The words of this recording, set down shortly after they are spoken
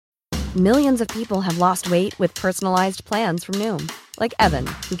Millions of people have lost weight with personalized plans from Noom. Like Evan,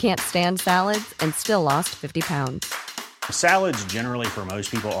 who can't stand salads and still lost 50 pounds. Salads generally for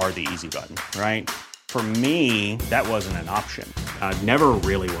most people are the easy button, right? For me, that wasn't an option. I never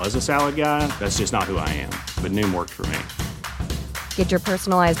really was a salad guy. That's just not who I am. But Noom worked for me. Get your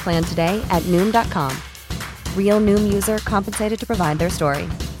personalized plan today at Noom.com. Real Noom user compensated to provide their story.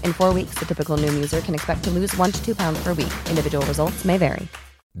 In 4 weeks, the typical Noom user can expect to lose 1 to 2 pounds per week. Individual results may vary.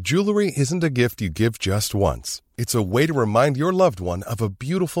 Jewelry isn't a gift you give just once. It's a way to remind your loved one of a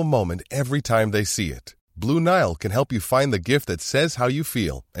beautiful moment every time they see it. Blue Nile can help you find the gift that says how you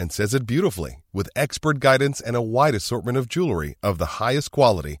feel and says it beautifully, with expert guidance and a wide assortment of jewelry of the highest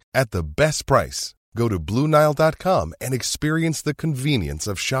quality at the best price. Go to BlueNile.com and experience the convenience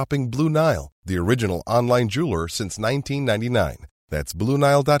of shopping Blue Nile, the original online jeweler since 1999. That's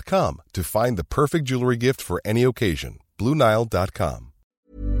BlueNile.com to find the perfect jewelry gift for any occasion. BlueNile.com.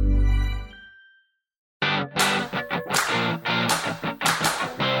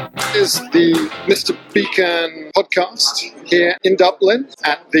 Is the Mr. Beacon podcast here in Dublin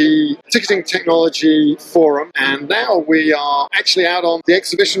at the Ticketing Technology Forum, and now we are actually out on the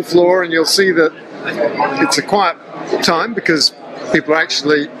exhibition floor, and you'll see that it's a quiet time because people are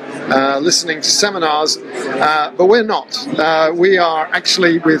actually listening to seminars, but we're not. We are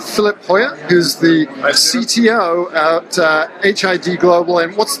actually with Philip Hoyer, who's the CTO at HID Global,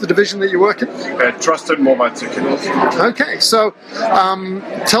 and what's the division that you work in? Trusted Mobile Ticketing. Okay, so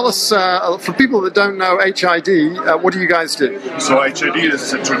tell us, for people that don't know HID, what do you guys do? So HID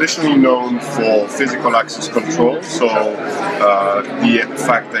is traditionally known for physical access control, so the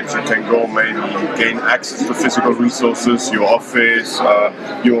fact that you can go maybe gain access to physical resources, your office,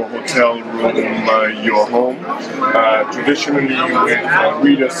 your hotel room, your home. Traditionally with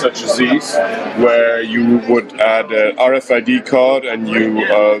readers such as these, where you would add an RFID card and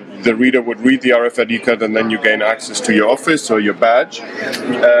the reader would read the RFID card and then you gain access to your office or your badge.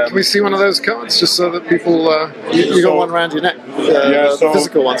 Can we see one of those cards just so that people, you got one around your neck, the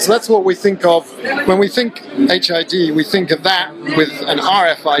physical one. So that's what we think of. When we think HID, we think of that with an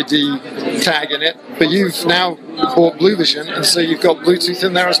RFID tag in it, but you've now bought Blue Vision, and so you've got Bluetooth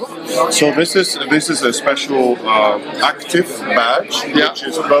in there as well. So this is a special active badge, which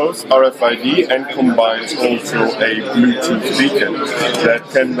is both RFID and combines also a Bluetooth beacon that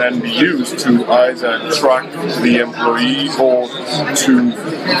can then be used to either track the employee or to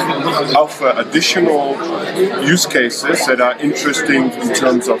offer additional use cases that are interesting in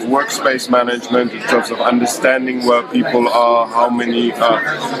terms of workspace management, in terms of understanding where people are, how many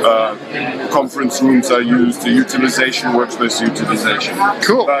conference rooms are used, the utilization, workspace utilization.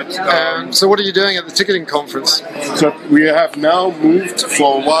 Cool. But, so what are you doing at the ticketing conference? So we have now moved,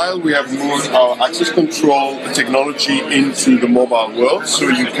 for a while, we have moved our access control technology into the mobile world. So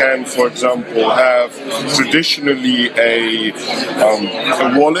you can, for example, have traditionally a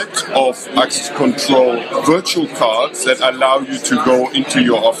wallet of access control virtual cards that allow you to go into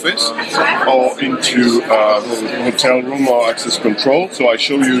your office or into a hotel room or access control. So I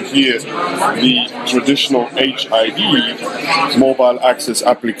show you here the traditional HID mobile access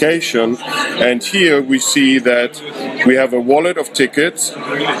application, and here we see that we have a wallet of tickets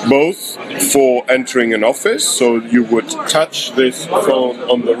both for entering an office, so you would touch this phone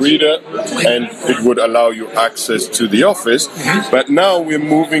on the reader and it would allow you access to the office, but now we're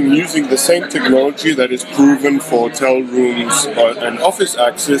moving using the same technology that is proven for hotel rooms and office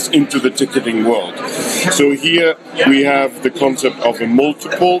access into the ticketing world. So here we have the concept of a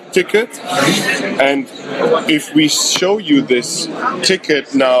multiple ticket, and if we show you this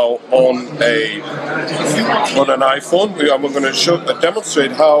ticket now on an iPhone, I'm going to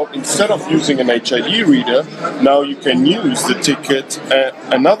demonstrate how instead of using an HID reader, now you can use the ticket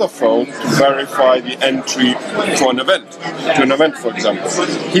another phone to verify the entry to an event, for example.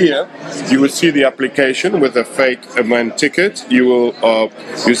 Here you will see the application with a fake event ticket. You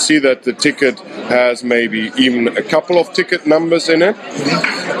see that the ticket has maybe even a couple of ticket numbers in it,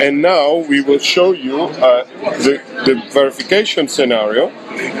 and now we will show you the verification scenario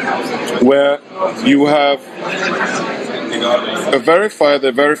where you have a verifier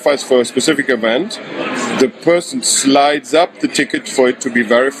that verifies for a specific event. The person slides up the ticket for it to be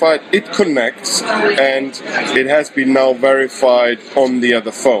verified. It connects, and it has been now verified on the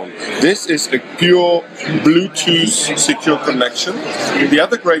other phone. This is a pure Bluetooth secure connection. The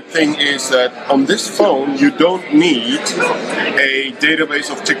other great thing is that on this phone, you don't need a database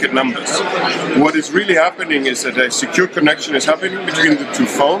of ticket numbers. What is really happening is that a secure connection is happening between the two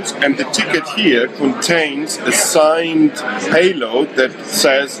phones, and the ticket here contains a signed payload that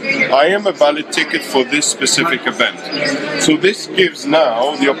says, I am a valid ticket for this specific event. So this gives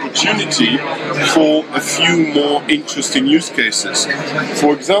now the opportunity for a few more interesting use cases.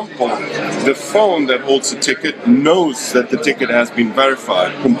 For example, the phone that holds the ticket knows that the ticket has been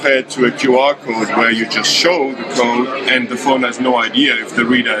verified, compared to a QR code where you just show the code and the phone has no idea if the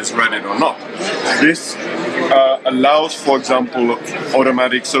reader has read it or not. This allows, for example,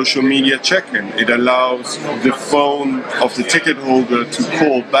 automatic social media check-in. It allows the phone of the ticket holder to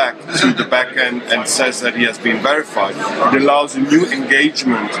call back to the back end and says that he has been verified. It allows a new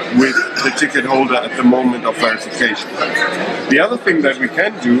engagement with the ticket holder at the moment of verification. The other thing that we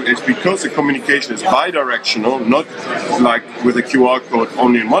can do is, because the communication is bi-directional, not like with a QR code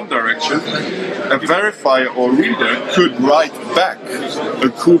only in one direction, a verifier or reader could write back a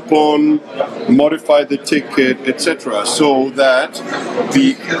coupon, modify the ticket, etc., so that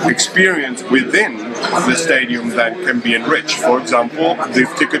the experience within the stadium then can be enriched. For example, the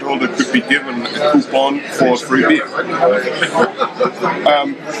ticket holder could be given a coupon for a free beer.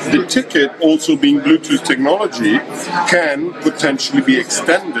 The ticket, also being Bluetooth technology, can potentially be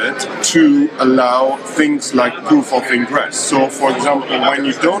extended to allow things like proof of ingress. So, for example, when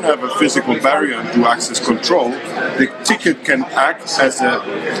you don't have a physical barrier and do access control, the ticket can act as a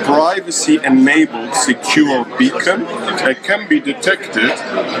privacy-enabled secure beacon that can be detected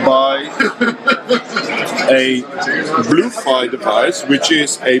by a Bluefy device, which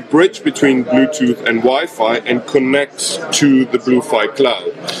is a bridge between Bluetooth and Wi-Fi and connects to the Bluefy cloud.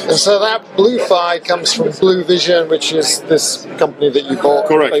 And so that Bluefy comes from Blue Vision, which is this company that you bought.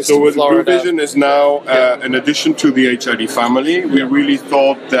 Correct. So with Blue Vision is now an addition to the HID family. We really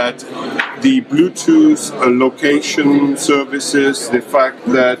thought that the Bluetooth location services, the fact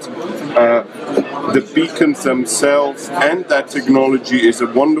that the beacons themselves and that technology is a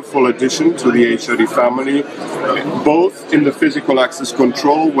wonderful addition to the HID family, both in the physical access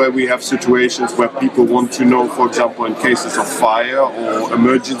control, where we have situations where people want to know, for example, in cases of fire or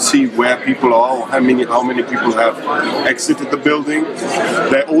emergency, where people are or how many people have exited the building.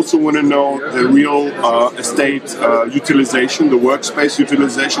 They also want to know the real estate utilization, the workspace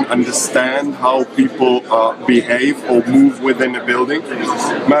utilization, understand how people behave or move within a building.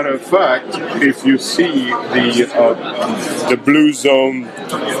 Matter of fact, if you see the Blue Zone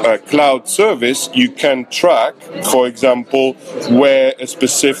cloud service, you can track, for example, where a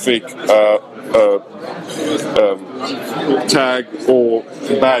specific tag or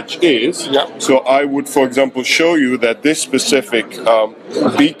badge is. Yeah. So I would, for example, show you that this specific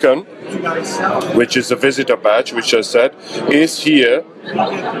beacon, which is a visitor badge, which I said, is here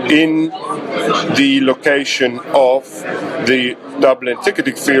in the location of the Dublin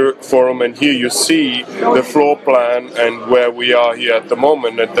Ticketing Forum, and here you see the floor plan and where we are here at the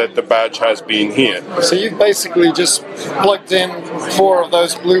moment, and that the badge has been here. So you've basically just plugged in 4 of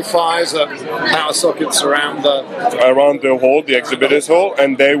those Bluefys power sockets around the hall, the exhibitors hall,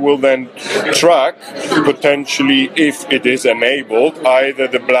 and they will then track, potentially, if it is enabled, either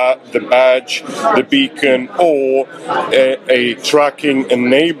the badge, the beacon, or a tracking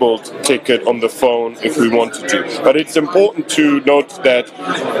enabled ticket on the phone if we wanted to. But it's important to note that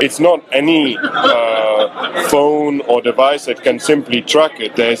it's not any phone or device that can simply track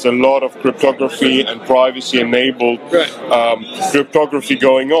it. There's a lot of cryptography and privacy-enabled cryptography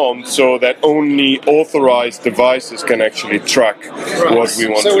going on, so that only authorized devices can actually track what we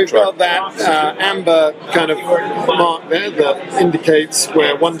want to track. So we've got that amber kind of mark there that indicates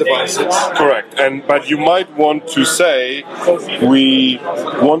where one device is. Correct. But you might want to say, we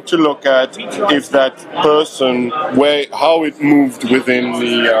want to look at if that person, how it moved within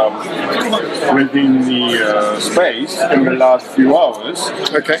the space in the last few hours.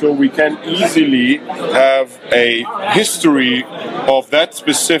 Okay. So we can easily have a history of that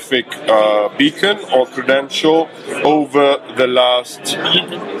specific beacon or credential over the last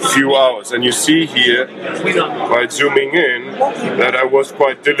few hours. And you see here, by zooming in, that I was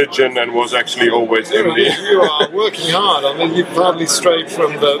quite diligent and was actually always in the... You are working hard. I mean, you've hardly strayed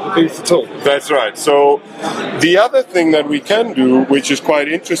from the booth at all. That's right. So the other thing that we can do, which is quite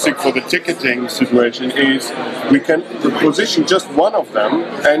interesting for the ticketing situation, is we can position just one of them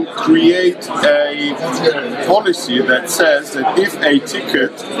and create a policy that says that if a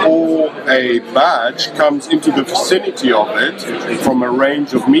ticket or a badge comes into the vicinity of it from a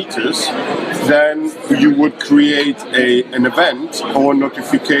range of meters, then you would create an event or a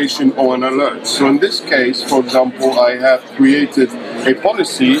notification or an alert. So in this case, for example, I have created a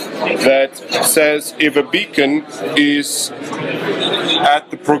policy that says if a beacon is at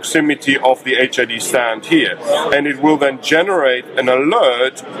the proximity of the HID stand here. And it will then generate an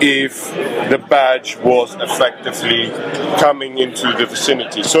alert if the badge was effectively coming into the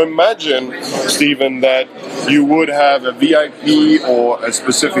vicinity. So imagine, Stephen, that you would have a VIP or a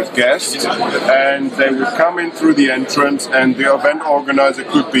specific guest, and they would come in through the entrance, and the event organizer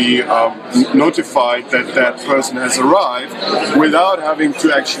could be notified that that person has arrived without having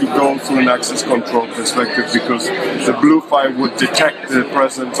to actually go through an access control perspective, because the BlueFi would detect the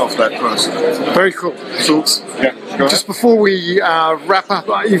presence of that person. Very cool. So, yeah, go just ahead. before we wrap up,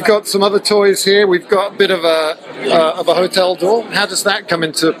 you've got some other toys here. We've got a bit of a hotel door. How does that come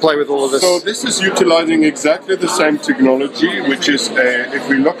into play with all of this? So this is utilizing exactly the same technology, which is, if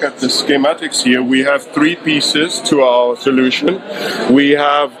we look at the schematics here, we have three pieces to our solution. We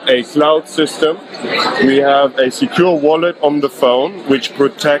have a cloud system, we have a secure wallet on the phone, which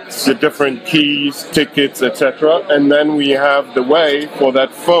protects the different keys, tickets, etc. And then we have the way for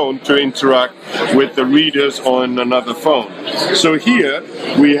that phone to interact with the readers on another phone. So here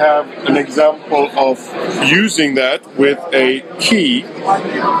we have an example of using that with a key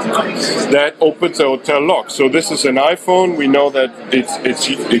that opens a hotel lock. So this is an iPhone. We know that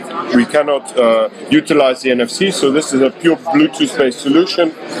we cannot utilize the NFC, so this is a pure Bluetooth-based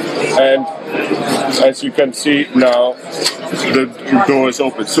solution. And as you can see now, the door is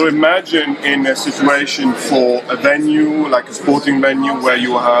open. So imagine in a situation for a venue, like a sporting venue, where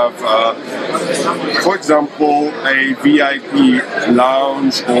you have, for example, a VIP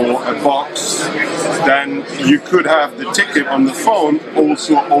lounge or a box, then you could have the ticket on the phone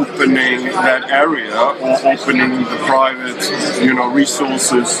also opening that area, or opening the private,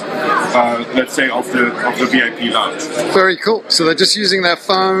 resources, let's say, of the VIP lounge. Very cool. So they're just using their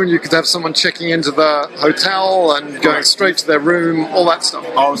phone. You could have someone checking into the hotel and going straight to their room, all that stuff.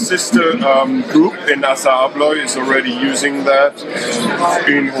 Our sister group in Assa Abloy is already using that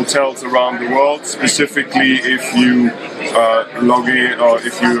in hotels around the world. Specifically, if you log in or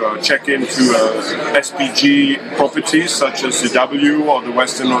if you check into SPG properties such as the W or the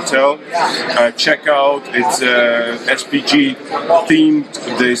Western Hotel, check out its SPG themed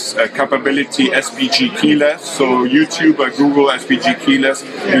this capability SPG keyless. So YouTube or Google SPG keyless,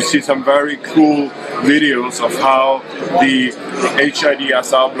 you see some very cool videos of how the HID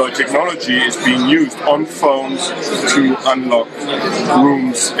Assa Abloy technology is being used on phones to unlock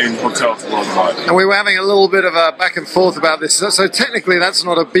rooms in hotels worldwide. And we were having a little bit of a back and forth about this. So technically that's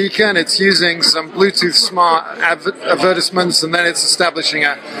not a beacon, it's using some Bluetooth smart advertisements, and then it's establishing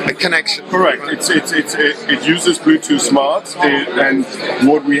a connection. Correct. It uses Bluetooth Smart, and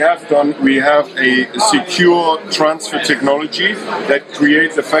what we have done, we have a secure transfer technology that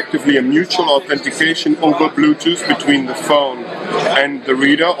creates effectively a mutual authentication over Bluetooth between the phone and the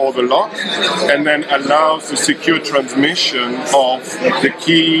reader or the lock, and then allows the secure transmission of the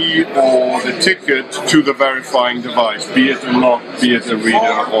key or the ticket to the verifying device, be it a lock, be it a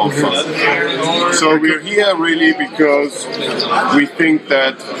reader or phone. So we're here really because we think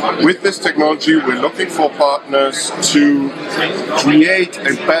that with this technology we're looking for partners to create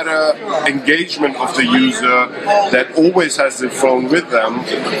a better engagement of the user that always has the phone with them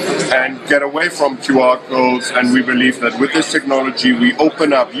and get away from QR codes. And we believe that with this technology we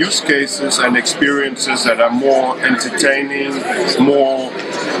open up use cases and experiences that are more entertaining, more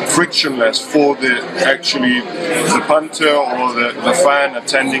frictionless for the punter or the fan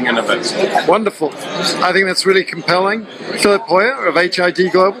attending an event. Wonderful. I think that's really compelling. Philip Hoyer of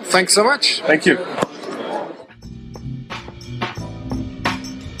HID Global, thanks so much. Thank you.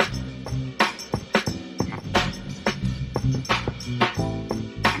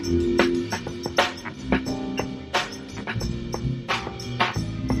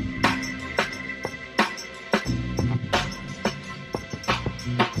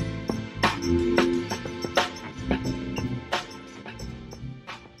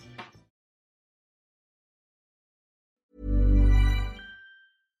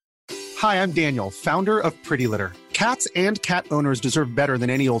 Hi, I'm Daniel, founder of Pretty Litter. Cats and cat owners deserve better than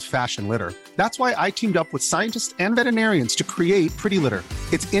any old-fashioned litter. That's why I teamed up with scientists and veterinarians to create Pretty Litter.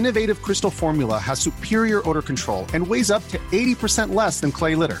 Its innovative crystal formula has superior odor control and weighs up to 80% less than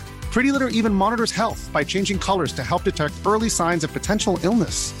clay litter. Pretty Litter even monitors health by changing colors to help detect early signs of potential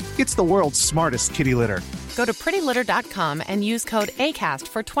illness. It's the world's smartest kitty litter. Go to prettylitter.com and use code ACAST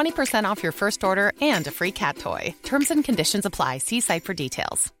for 20% off your first order and a free cat toy. Terms and conditions apply. See site for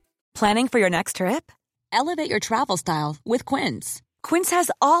details. Planning for your next trip? Elevate your travel style with Quince. Quince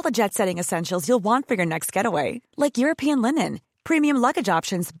has all the jet-setting essentials you'll want for your next getaway, like European linen, premium luggage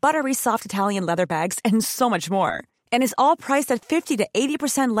options, buttery soft Italian leather bags, and so much more. And is all priced at 50 to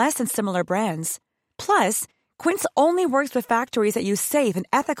 80% less than similar brands. Plus, Quince only works with factories that use safe and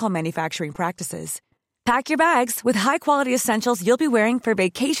ethical manufacturing practices. Pack your bags with high-quality essentials you'll be wearing for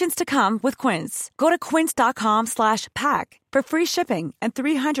vacations to come with Quince. Go to quince.com/pack for free shipping and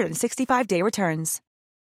 365-day returns.